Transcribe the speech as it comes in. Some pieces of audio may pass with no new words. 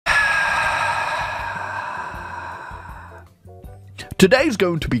Today's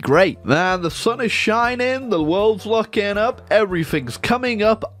going to be great. Man, the sun is shining, the world's looking up, everything's coming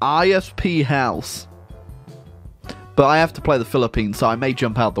up ISP house. But I have to play the Philippines, so I may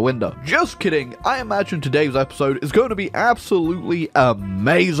jump out the window. Just kidding. I imagine today's episode is going to be absolutely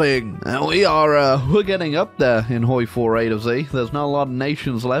amazing. And we're getting up there in Hoi4 A2Z. There's not a lot of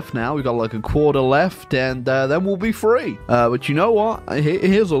nations left now. We've got like a quarter left, and then we'll be free. But you know what?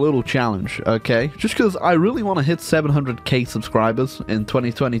 Here's a little challenge, okay? Just because I really want to hit 700k subscribers in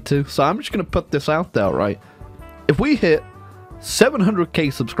 2022, so I'm just going to put this out there, right? If we hit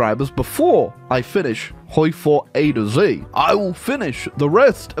 700k subscribers before I finish Hoi4 A2Z, I will finish the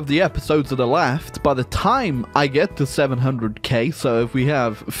rest of the episodes that are left by the time I get to 700k. So if we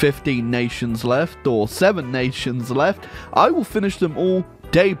have 15 nations left or 7 nations left, I will finish them all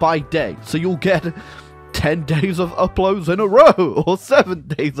day by day. So you'll get 10 days of uploads in a row, or 7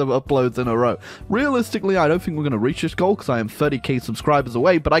 days of uploads in a row. Realistically, I don't think we're going to reach this goal because I am 30k subscribers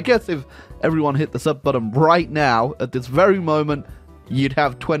away, but I guess if everyone hit the sub button right now, at this very moment, you'd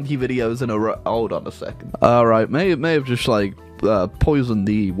have 20 videos in a row. Hold on a second. Alright, may have just like poisoned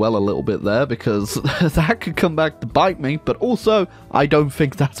the well a little bit there, because that could come back to bite me, but also I don't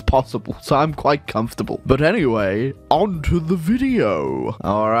think that's possible, so I'm quite comfortable. But anyway, on to the video.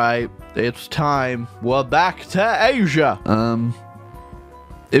 Alright, it's time. We're back to Asia.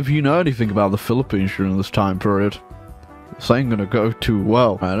 If you know anything about the Philippines during this time period, this ain't gonna go too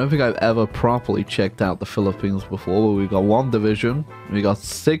well. I don't think I've ever properly checked out the Philippines before, but we got 1 division, we got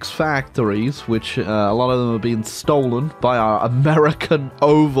 6 factories, which a lot of them have been stolen by our American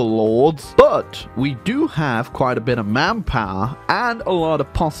overlords, but we do have quite a bit of manpower and a lot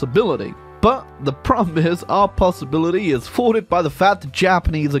of possibility. But the problem is, our possibility is thwarted by the fact the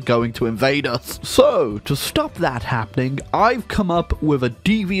Japanese are going to invade us. So, to stop that happening, I've come up with a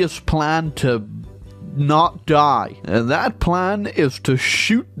devious plan to not die, and that plan is to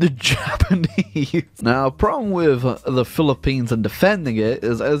shoot the Japanese. Now, problem with the Philippines and defending it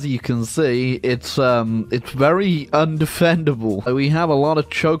is, as you can see, it's very undefendable. We have a lot of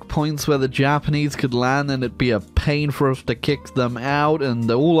choke points where the Japanese could land, and it'd be a pain for us to kick them out,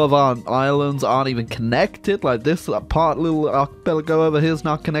 and all of our islands aren't even connected. Like this little archipelago over here is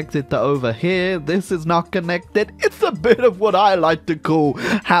not connected to over here. This is not connected. It's a bit of what I like to call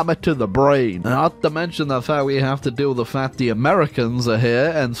hammer to the brain. Not to mention the fact we have to deal with the fact the Americans are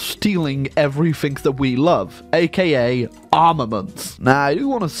here and stealing everything that we love, aka armaments. Now, I do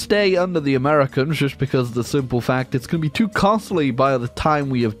want to stay under the Americans just because of the simple fact it's going to be too costly by the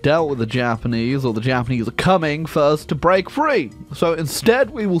time we have dealt with the Japanese, or the Japanese are coming for us to break free. So instead,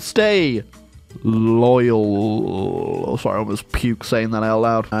 we will stay loyal. Oh, sorry, I almost puked saying that out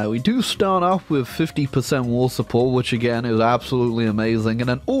loud. We do start off with 50% war support, which again is absolutely amazing, and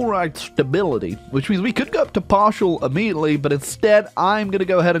an alright stability, which means we could go up to partial immediately, but instead I'm going to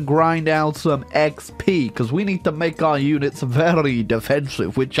go ahead and grind out some XP, because we need to make our units very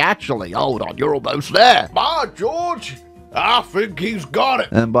defensive, which actually, hold on, you're almost there. Bye, George! I think he's got it.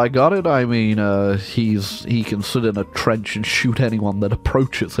 And by got it, I mean he can sit in a trench and shoot anyone that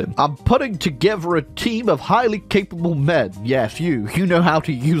approaches him. I'm putting together a team of highly capable men. Yes, you know how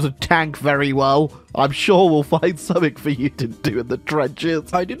to use a tank very well. I'm sure we'll find something for you to do in the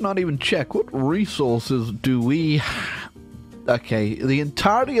trenches. I did not even check. What resources do we... Okay, the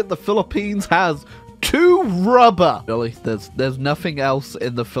entirety of the Philippines has 2 rubber. Really, there's nothing else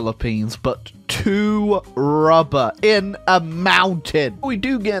in the Philippines but 2 rubber in a mountain. We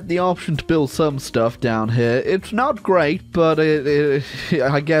do get the option to build some stuff down here. It's not great, but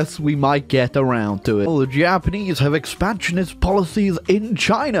I guess we might get around to it. Well, the Japanese have expansionist policies in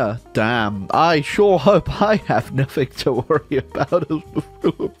China. Damn, I sure hope I have nothing to worry about as the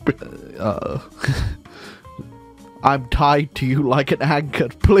Philippines. I'm tied to you like an anchor,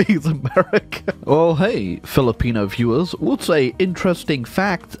 please, America. Well, hey, Filipino viewers, what's a interesting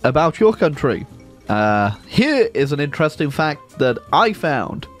fact about your country? Here is an interesting fact that I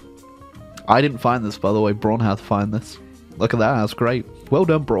found. I didn't find this, by the way. Braun had to find this. Look at that, that's great. Well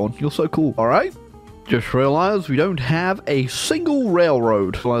done, Braun. You're so cool. Alright? Just realized we don't have a single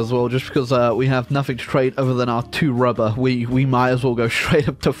railroad as well, just because we have nothing to trade other than our 2 rubber. We might as well go straight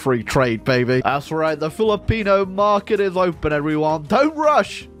up to free trade, baby. That's right, the Filipino market is open, everyone. Don't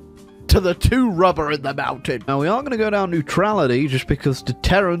rush to the 2 rubber in the mountain. Now, we are going to go down neutrality just because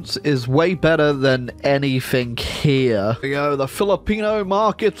deterrence is way better than anything here. You know, the Filipino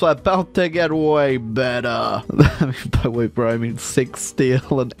market's about to get way better. I mean, by the way, bro, I mean 6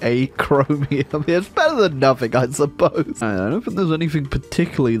 steel and 8 chromium. It's better than nothing, I suppose. I don't think there's anything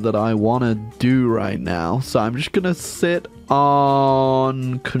particularly that I want to do right now, so I'm just going to sit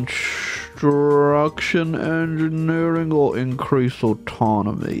on Construction engineering or increase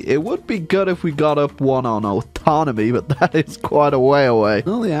autonomy. It would be good if we got up one on autonomy, but that is quite a way away.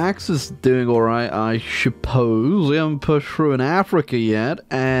 Well, the Axis is doing alright, I suppose. We haven't pushed through in Africa yet,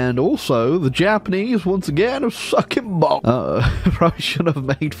 and also the Japanese once again are sucking balls. Probably should have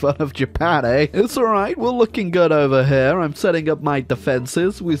made fun of Japan, eh? It's alright, we're looking good over here. I'm setting up my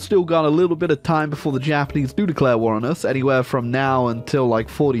defenses. We've still got a little bit of time before the Japanese do declare war on us, anywhere from now until like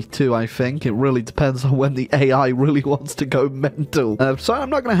 42, I think. It really depends on when the AI really wants to go mental. So I'm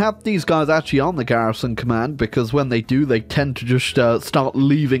not going to have these guys actually on the garrison command, because when they do, they tend to just start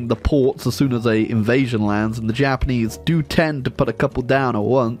leaving the ports as soon as a invasion lands, and the Japanese do tend to put a couple down at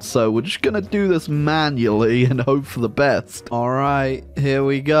once, so we're just going to do this manually and hope for the best. Alright, here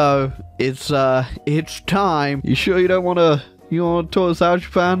we go. It's time. You sure you don't want to... You want to tour us out,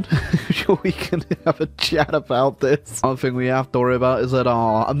 Japan? Sure, we can have a chat about this. One thing we have to worry about is that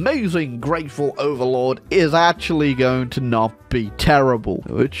our amazing, grateful overlord is actually going to not be terrible.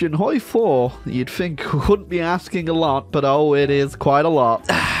 Which in Hoi4, you'd think wouldn't be asking a lot, but oh, it is quite a lot.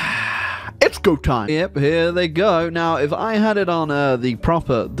 It's go time. Yep, here they go. Now, if I had it on the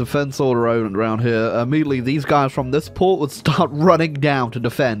proper defense order around here, immediately these guys from this port would start running down to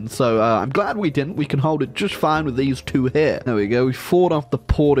defend. So I'm glad we didn't. We can hold it just fine with these two here. There we go. We fought off the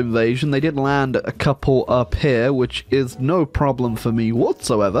port invasion. They did land a couple up here, which is no problem for me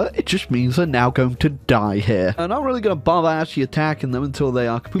whatsoever. It just means they're now going to die here. I'm not really going to bother actually attacking them until they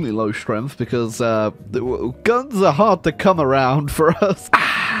are completely low strength, because the guns are hard to come around for us.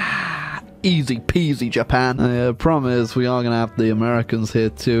 Easy peasy, Japan. The problem is we are going to have the Americans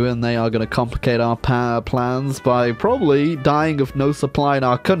here too, and they are going to complicate our power plans by probably dying of no supply in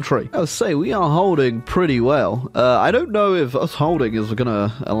our country. I would say we are holding pretty well. I don't know if us holding is going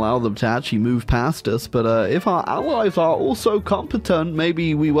to allow them to actually move past us, but if our allies are also competent,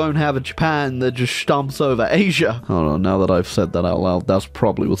 maybe we won't have a Japan that just stomps over Asia. Hold on, now that I've said that out loud, that's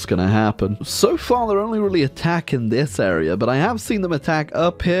probably what's going to happen. So far, they're only really attacking this area, but I have seen them attack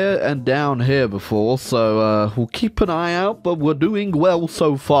up here and down here before, so we'll keep an eye out, but we're doing well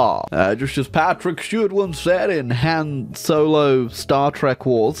so far. Just as Patrick Stewart once said in Han Solo Star Trek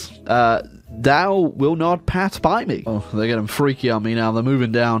Wars, thou will not pass by me. Oh, they're getting freaky on me now. They're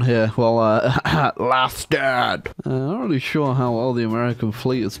moving down here. Well, last stand. I'm not really sure how well the American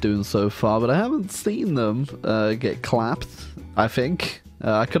fleet is doing so far, but I haven't seen them get clapped, I think.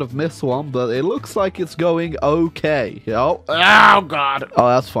 I could have missed one, but it looks like it's going okay. Oh God. Oh,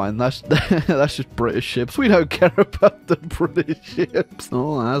 that's fine. That's that's just British ships. We don't care about the British ships.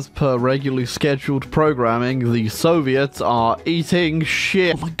 Oh, as per regularly scheduled programming, the Soviets are eating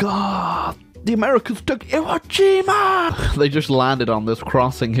shit. Oh my God. The Americans took Iwo Jima! They just landed on this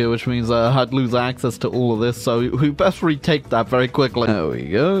crossing here, which means I'd lose access to all of this, so we best retake that very quickly. There we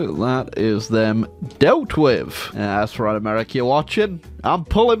go. That is them dealt with. Yeah, that's right, America. You're watching? I'm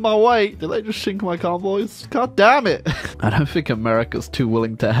pulling my weight. Did they just sink my convoys? God damn it. I don't think America's too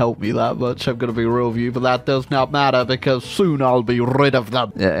willing to help me that much. I'm going to be real with you, but that does not matter, because soon I'll be rid of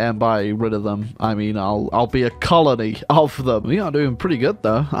them. Yeah, and by rid of them, I mean I'll be a colony of them. We are doing pretty good,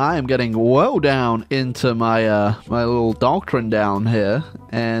 though. I am getting well down into my my little doctrine down here,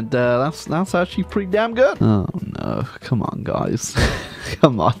 and that's actually pretty damn good. Oh no, come on guys.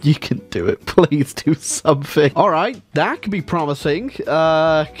 Come on, you can do it. Please do something. Alright, that could be promising.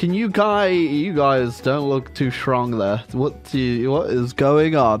 Can you guys don't look too strong there. What is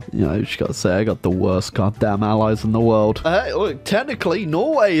going on? You know, I just gotta say, I got the worst goddamn allies in the world. Hey, look, technically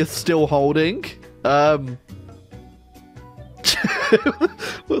Norway is still holding.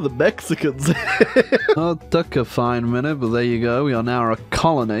 Well, the Mexicans. Oh, took a fine minute, but there you go. We are now a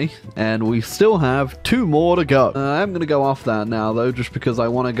colony, and we still have 2 more to go. I'm going to go off that now, though, just because I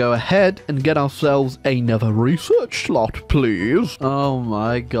want to go ahead and get ourselves another research slot, please. Oh,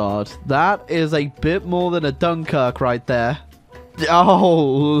 my God. That is a bit more than a Dunkirk right there.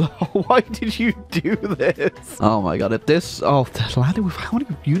 Oh, why did you do this? Oh my God, if this... Oh, they're landing with... How many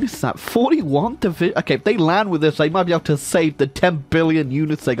units is that? 41 division... Okay, if they land with this, they might be able to save the 10 billion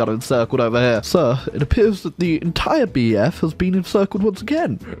units they got encircled over here. Sir, it appears that the entire BF has been encircled once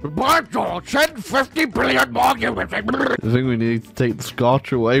again. By George, send 50 billion more units. I think we need to take the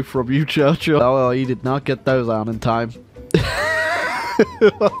Scotch away from you, Churchill. Oh, well, you did not get those out in time.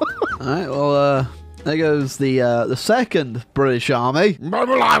 Alright, well, There goes the second British Army.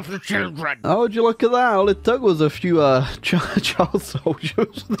 Mobilize the children. Oh, would you look at that? All it took was a few child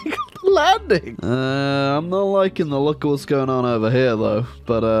soldiers. They got the landing. I'm not liking the look of what's going on over here, though.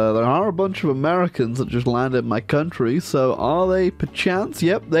 But there are a bunch of Americans that just landed in my country. So are they perchance?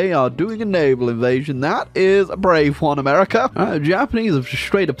 Yep, they are doing a naval invasion. That is a brave one, America. The Japanese have just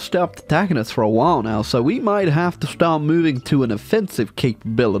straight up stopped attacking us for a while now. So we might have to start moving to an offensive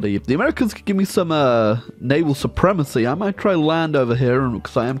capability. If the Americans could give me some naval supremacy, I might try land over here,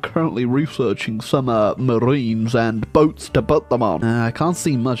 because I am currently researching some marines and boats to put them on. I can't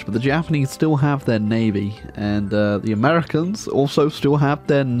see much, but the Japanese still have their navy, and the Americans also still have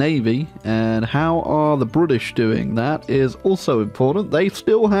their navy. And how are the British doing? That is also important. They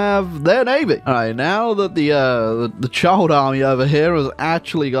still have their navy. Alright, now that the child army over here has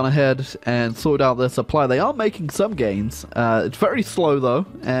actually gone ahead and sorted out their supply, they are making some gains. It's very slow though,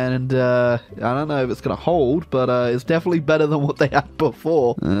 and I don't know if it's gonna hold, but it's definitely better than what they had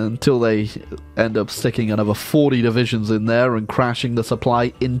before, until they end up sticking another 40 divisions in there and crashing the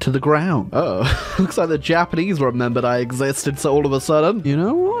supply into the ground. Oh, looks like the Japanese remembered I existed, so all of a sudden, you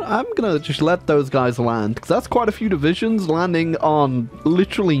know what, I'm gonna just let those guys land, because that's quite a few divisions landing on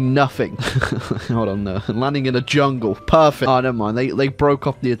literally nothing. Hold on, no, landing in a jungle. Perfect. Oh, never mind, they broke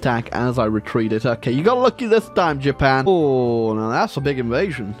off the attack as I retreated. Okay, you got lucky this time, Japan. Oh, now that's a big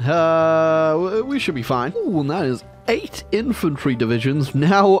invasion. We should be fine. Ooh, and that is 8 infantry divisions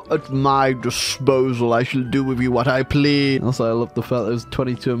now at my disposal. I shall do with you what I please. Also, I love the fact there's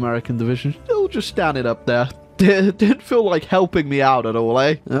 22 American divisions still just standing up there. Didn't feel like helping me out at all,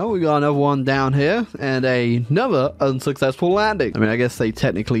 eh? Oh, we got another one down here, and another unsuccessful landing. I mean, I guess they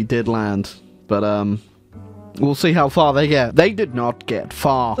technically did land, but we'll see how far they get. They did not get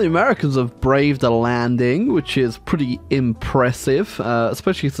far. The Americans have braved a landing, which is pretty impressive,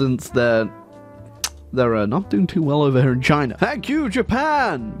 especially since they're not doing too well over here in China. Thank you,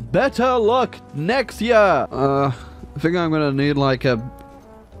 Japan! Better luck next year! I think I'm gonna need like a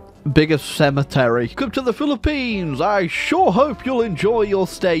bigger cemetery. Come to the Philippines! I sure hope you'll enjoy your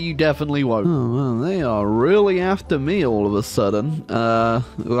stay. You definitely won't. Oh, well, they are really after me all of a sudden.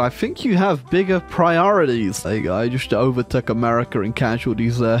 I think you have bigger priorities. There you go, I just overtook America in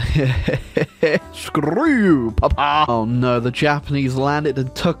casualties there. Screw you, papa! Oh no, the Japanese landed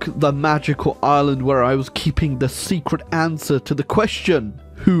and took the magical island where I was keeping the secret answer to the question.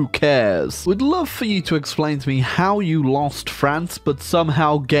 Who cares? Would love for you to explain to me how you lost France but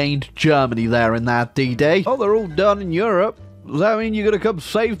somehow gained Germany there in that D-Day. Oh, they're all done in Europe. Does that mean you're gonna come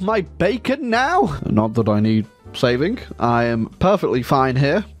save my bacon now? Not that I need saving. I am perfectly fine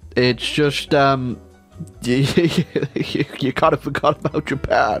here. It's just, you kind of forgot about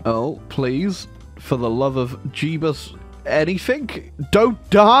Japan. Oh, please, for the love of Jeebus, anything, don't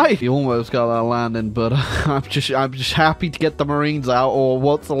die. You almost got that landing, but I'm just happy to get the Marines out, or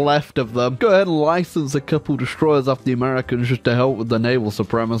what's left of them. Go ahead and license a couple destroyers off the Americans just to help with the naval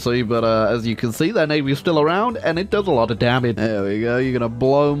supremacy, but as you can see, their navy is still around and it does a lot of damage. There we go. You're gonna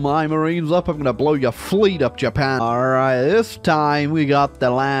blow my Marines up, I'm gonna blow your fleet up, Japan. Alright, this time we got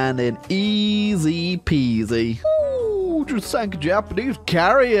the landing easy peasy. Just sank a Japanese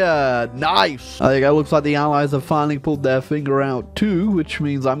carrier. Nice. I think it looks like the Allies have finally pulled their finger out too, which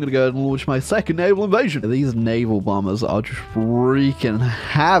means I'm going to go ahead and launch my second naval invasion. These naval bombers are just wreaking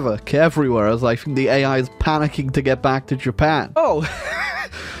havoc everywhere, as I think the AI is panicking to get back to Japan. Oh,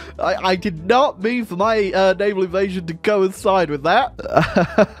 I did not mean for my naval invasion to coincide with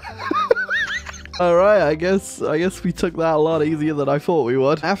that. Alright, I guess we took that a lot easier than I thought we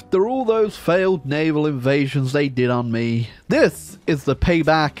would. After all those failed naval invasions they did on me, this is the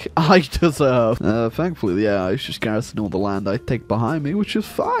payback I deserve. Thankfully, the AI is just garrisoning all the land I take behind me, which is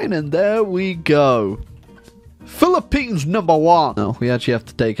fine, and there we go. Philippines #1. Oh, we actually have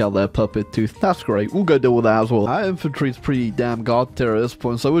to take out their puppet tooth. That's great. We'll go deal with that as well. Our infantry's pretty damn god tier at this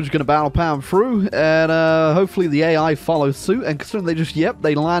point, so we're just gonna battle pound through, and hopefully the AI follows suit. And considering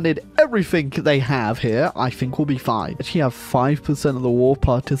they landed everything they have here, I think we'll be fine. Actually have 5% of the war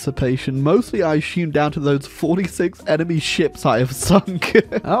participation, mostly I assume down to those 46 enemy ships I have sunk.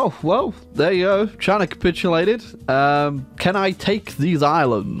 Oh, well, there you go. China capitulated. Can I take these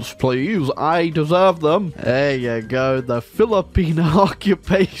islands, please? I deserve them. There you go, the Filipino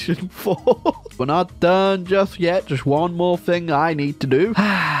occupation force. We're not done just yet, just one more thing I need to do.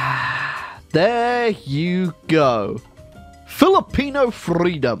 There you go. Filipino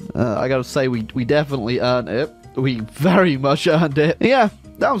freedom. I gotta say, we definitely earned it. We very much earned it. Yeah,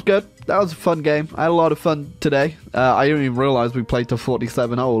 that was good. that was a fun game. I had a lot of fun today. I didn't even realize we played to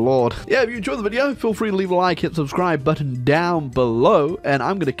 47. Oh, Lord. Yeah, if you enjoyed the video, feel free to leave a like, hit subscribe button down below, and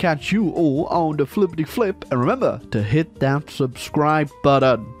I'm going to catch you all on the flippity flip. And remember to hit that subscribe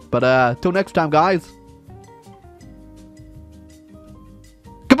button. But till next time, guys.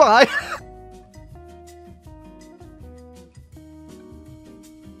 Goodbye.